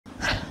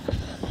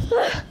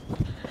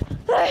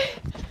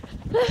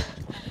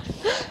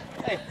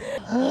Hey.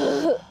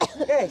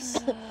 Guys,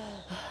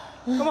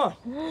 come on.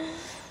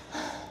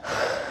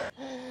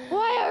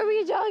 Why are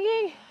we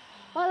jogging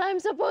while I'm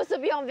supposed to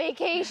be on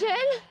vacation?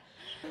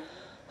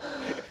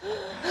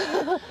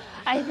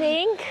 I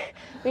think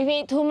we've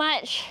ate too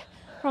much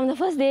from the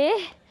first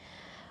day.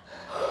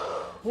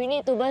 We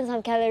need to burn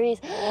some calories.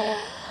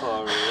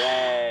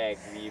 Correct.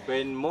 We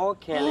burn more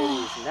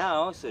calories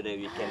now so that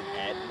we can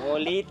add more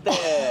later.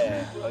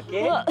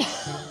 Okay?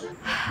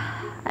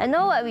 I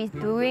know what we're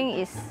doing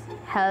is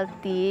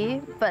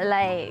healthy, but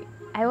like,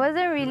 I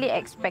wasn't really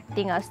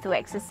expecting us to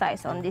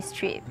exercise on this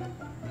trip.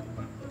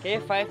 Okay,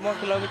 5 more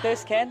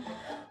kilometers, Ken?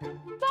 5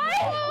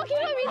 more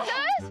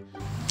kilometers?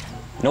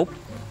 Nope.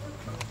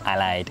 I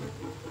lied.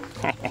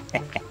 Let's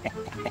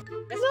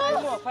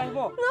 5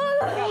 more. No.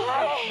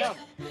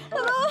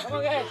 Come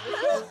on, guys.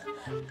 Let's go.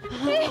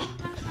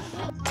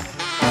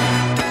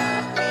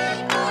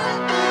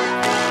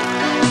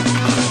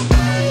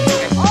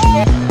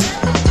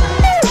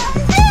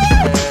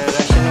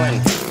 Russian one.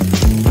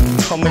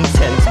 Common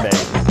sense, man.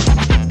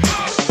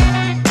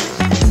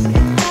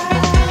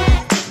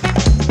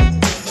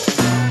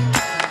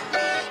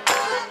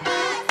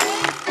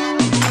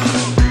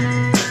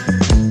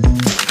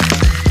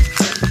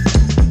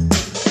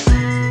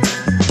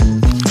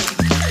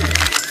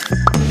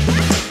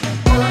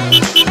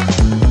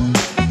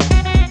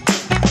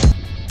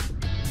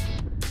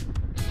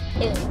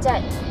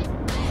 Dad,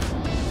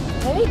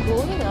 where are we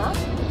going, huh?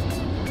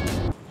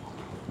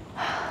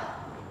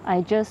 I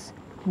just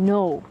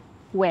know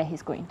where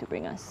he's going to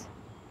bring us.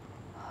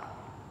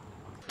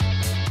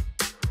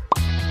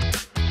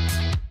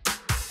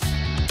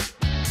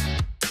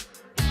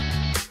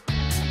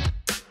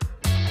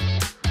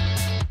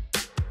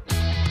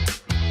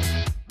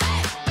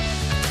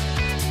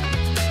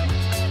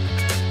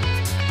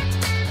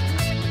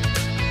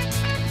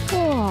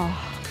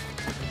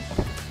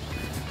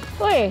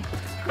 Wait,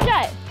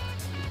 Dad,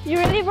 you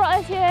really brought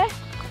us here?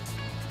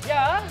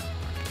 Yeah.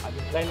 I've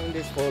been planning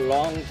this for a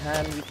long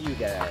time with you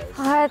guys.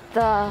 What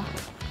the?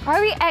 Are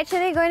we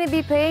actually going to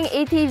be playing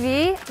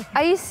ATV?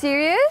 Are you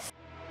serious?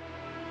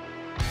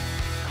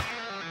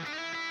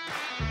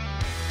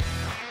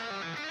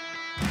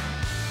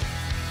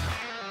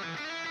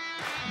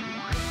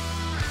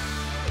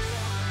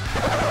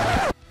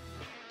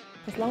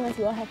 As long as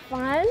you all have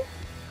fun,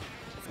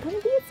 it's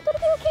gonna be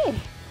okay.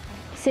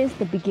 Since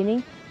the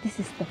beginning, this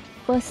is the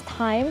first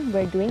time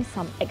we're doing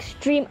some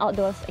extreme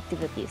outdoors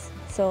activities.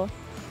 So,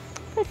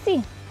 let's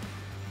see.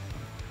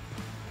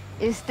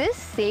 Is this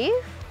safe?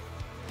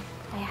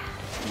 Yeah,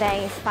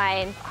 Beng is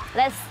fine.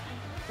 Let's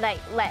let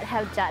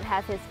Judd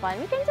have his fun.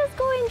 We can just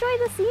go enjoy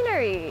the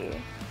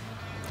scenery.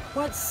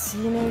 What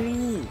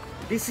scenery?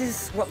 This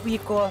is what we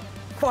call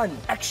fun,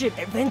 action,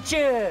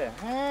 adventure.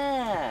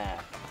 Yeah.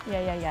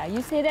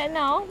 You say that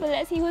now, but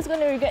let's see who's going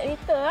to regret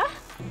later.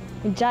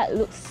 Judd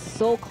looks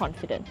so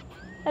confident.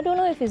 I don't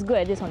know if he's good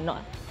at this or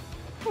not.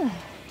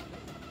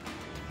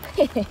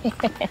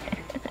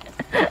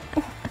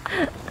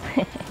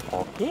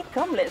 Okay,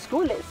 come, let's go,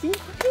 let's see.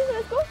 Okay,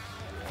 let's go.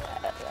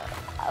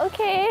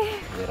 Okay.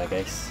 Okay lah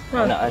guys,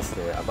 I nak ask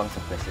the abang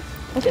some questions.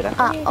 Okay.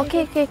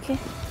 Okay.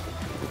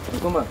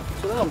 Mama,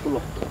 seram tu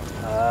loh.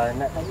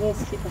 Nak tanya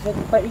sikit pasal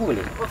tempat ni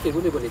boleh? Okey,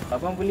 boleh.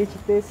 Abang boleh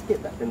cerita sikit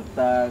tak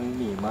tentang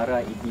ni, Mara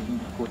ATV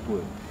Eco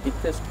Tour?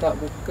 Kita start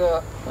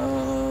buka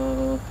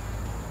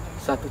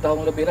 1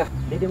 tahun lebih lah.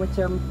 Dia ada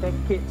macam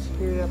package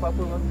ke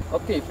apa-apa bang?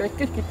 Okey,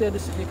 package kita ada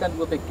sediakan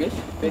 2 package.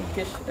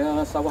 Package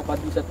sawah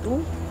padi 1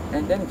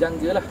 and then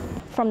jungle lah.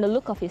 From the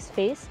look of his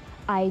face,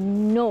 I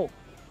know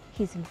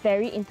he's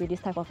very into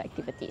this type of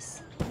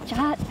activities.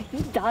 Judd, are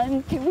you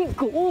done? Can we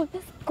go?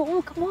 Let's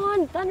go, come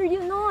on. Done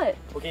already or not?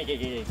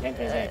 Okay. Can.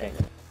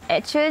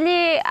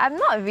 Actually, I'm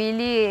not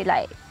really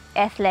like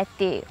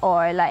athletic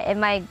or like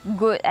am I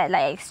good at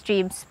like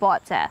extreme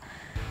sports.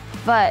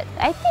 But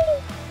I think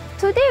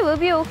today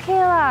will be okay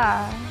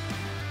lah.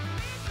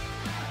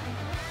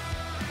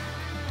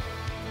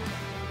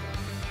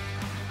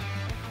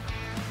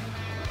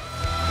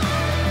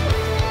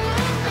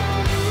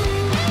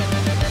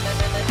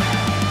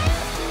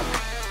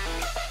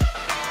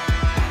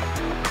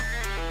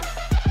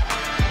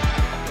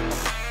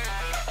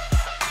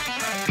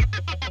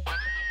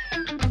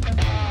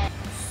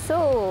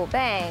 So,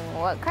 Beng,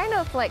 what kind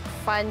of like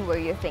fun were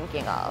you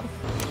thinking of?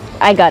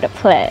 I got a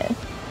plan.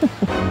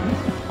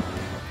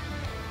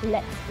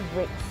 Let's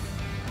race.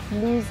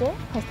 Loser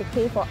has to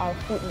pay for our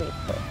food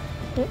later.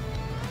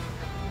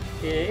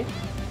 Okay.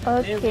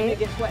 Okay. Then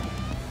guess what?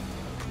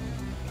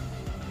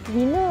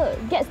 Winner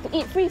gets to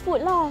eat free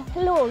food lah.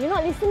 Hello, you're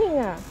not listening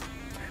ah?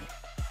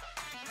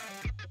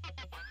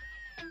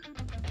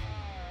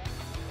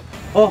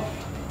 Oh,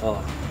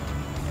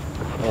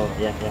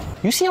 yeah.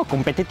 You see how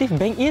competitive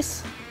Beng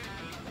is?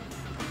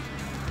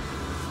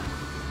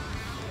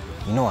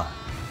 You know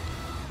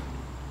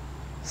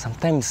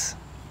sometimes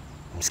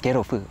I'm scared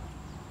of her.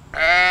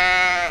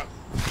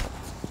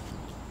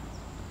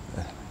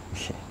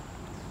 Okay.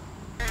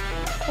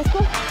 Let's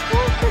go.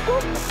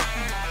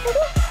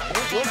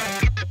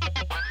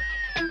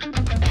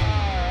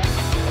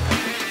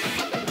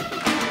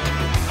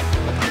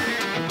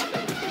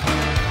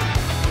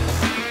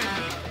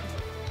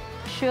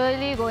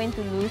 surely going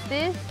to lose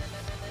this.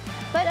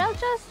 But I'll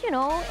just, you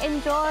know,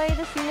 enjoy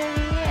the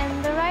scenery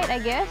and the ride, I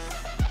guess.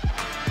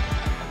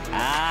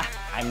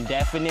 I'm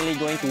definitely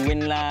going to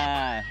win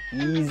lah.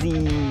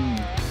 Easy.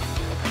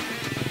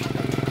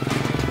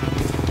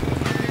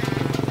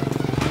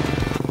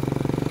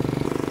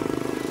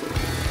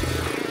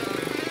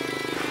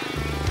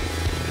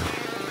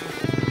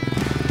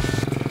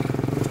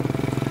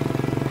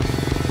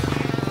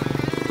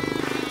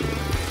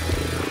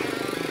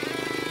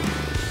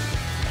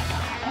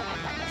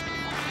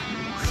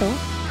 So,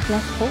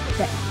 let's hope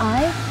that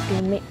I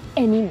don't make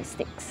any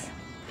mistakes.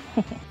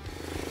 Hey!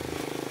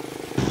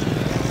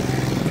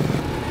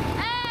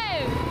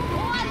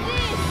 What's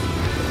this?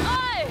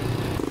 Oi!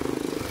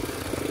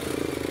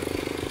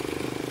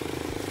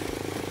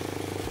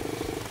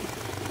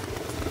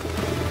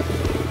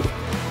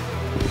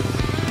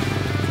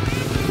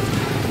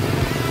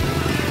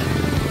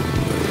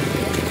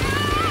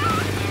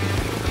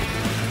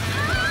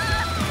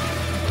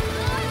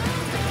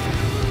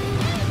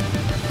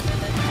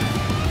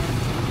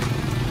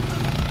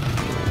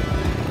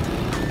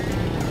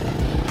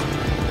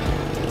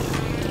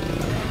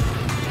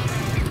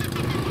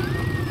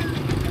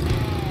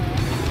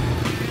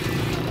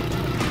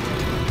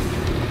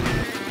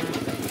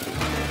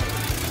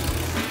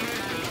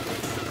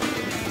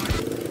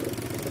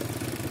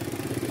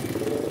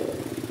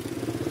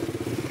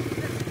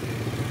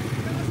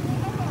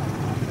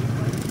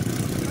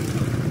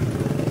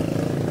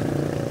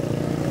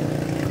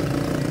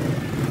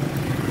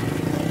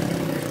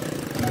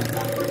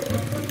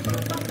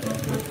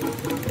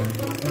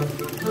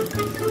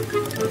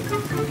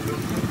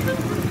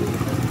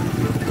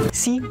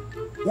 See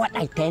what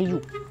I tell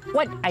you.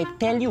 What I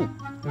tell you.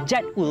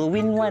 Jad will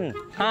win one.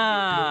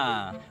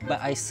 Ha!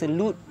 But I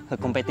salute her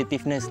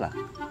competitiveness lah.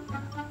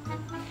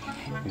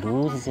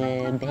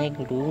 Loser, Beng,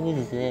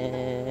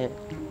 loser.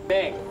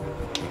 Beng,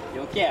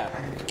 you okay?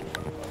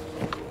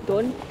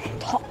 Don't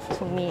talk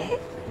to me.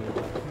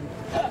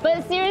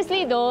 But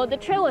seriously though, the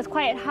trail was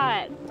quite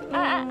hard.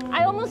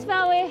 I almost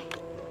fell away.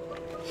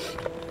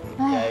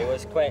 Yeah, it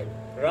was quite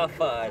rough,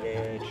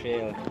 the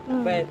trail.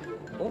 But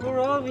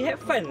overall, we had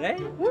fun, right?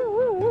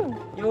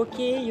 You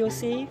okay? You're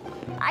safe?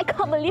 I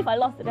can't believe I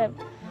lost to them.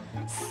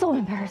 So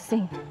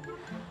embarrassing.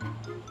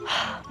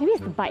 Maybe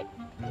it's the bike.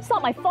 It's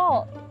not my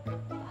fault.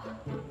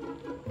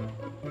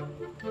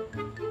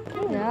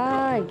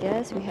 Yeah, I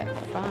guess we had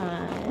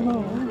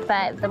fun.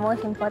 But the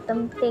most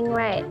important thing,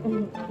 right?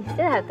 You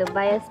still have to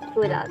buy us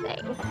food out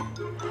there.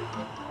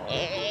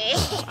 Hey,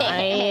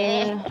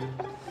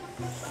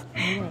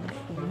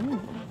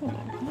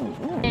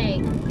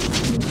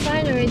 I'm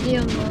fine already,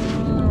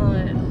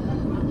 amor.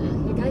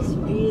 You guys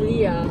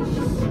really I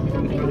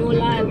know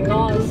lah, I'm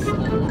lost.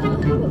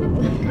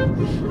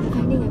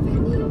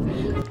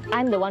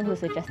 I'm the one who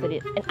suggested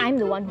it, and I'm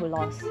the one who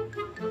lost.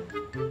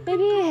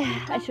 Maybe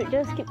I should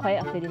just keep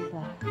quiet after this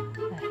lah.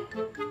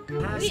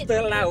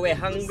 Faster lah, we're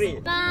hungry.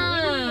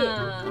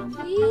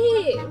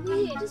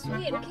 Wait, just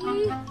wait,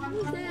 okay? What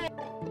is that?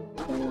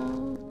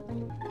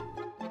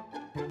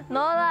 No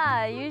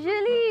lah,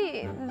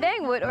 usually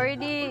Beng would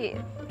already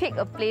pick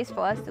a place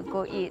for us to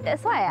go eat.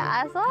 That's why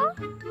I asked, oh.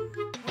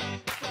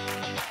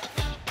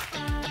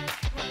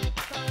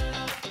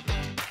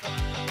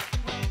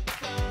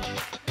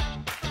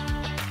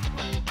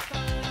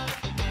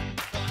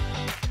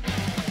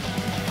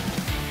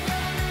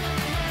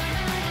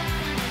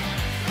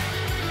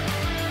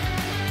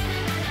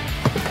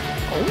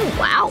 Oh,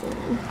 wow.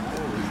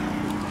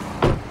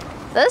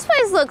 This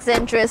place looks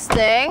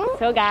interesting.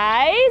 So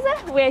guys,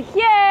 we're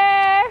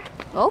here.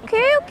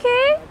 Okay.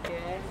 Okay.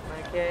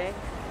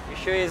 You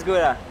sure it's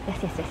good ah?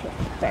 Yes.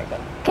 Very good.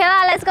 Okay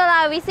lah, let's go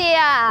lah. We see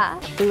ya.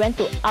 We went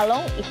to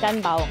Along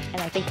Ikan Baung,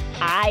 and I think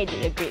I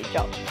did a great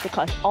job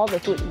because all the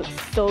food looks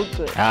so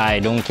good. I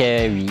don't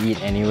care, we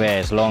eat anywhere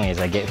as long as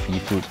I get free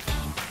food.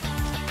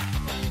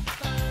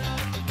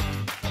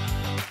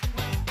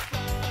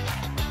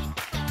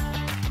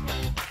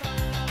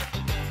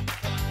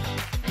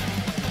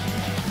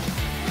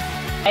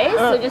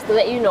 So just to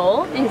let you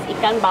know, this is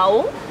Ikan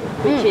Baung,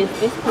 which is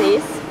this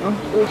place,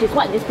 which is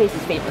what this place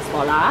is famous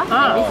for lah.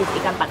 And this is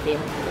Ikan Patin.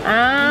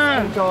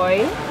 Please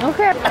enjoy.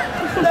 Okay.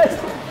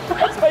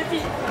 That's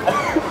spicy!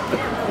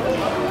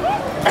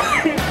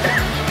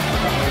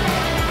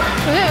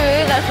 Is it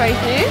really that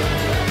spicy?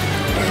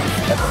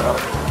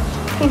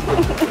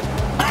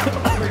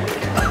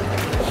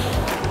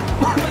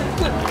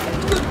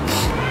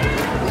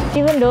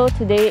 Even though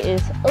today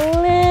is a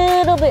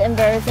little bit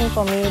embarrassing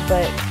for me,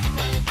 but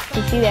to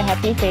see their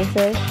happy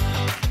faces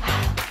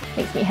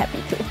makes me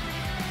happy too.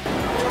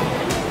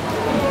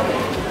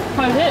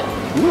 How is it?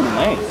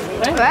 Nice.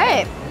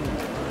 Right.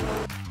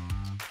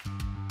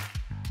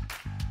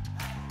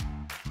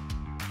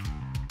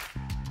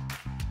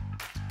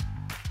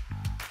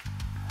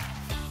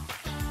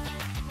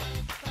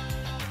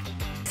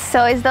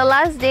 So it's the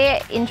last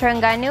day in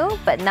Terengganu,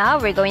 but now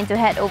we're going to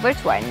head over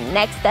to our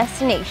next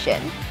destination.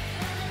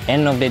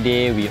 End of the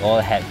day, we all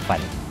had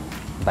fun.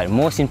 But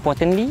most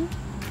importantly,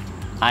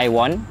 I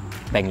won,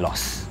 Beng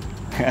lost.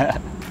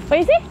 What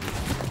you see?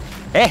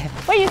 Eh,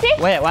 What you see?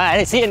 wait, what?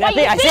 I see What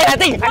nothing. you I see see?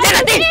 nothing. I What see you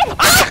nothing. see?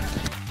 Ah!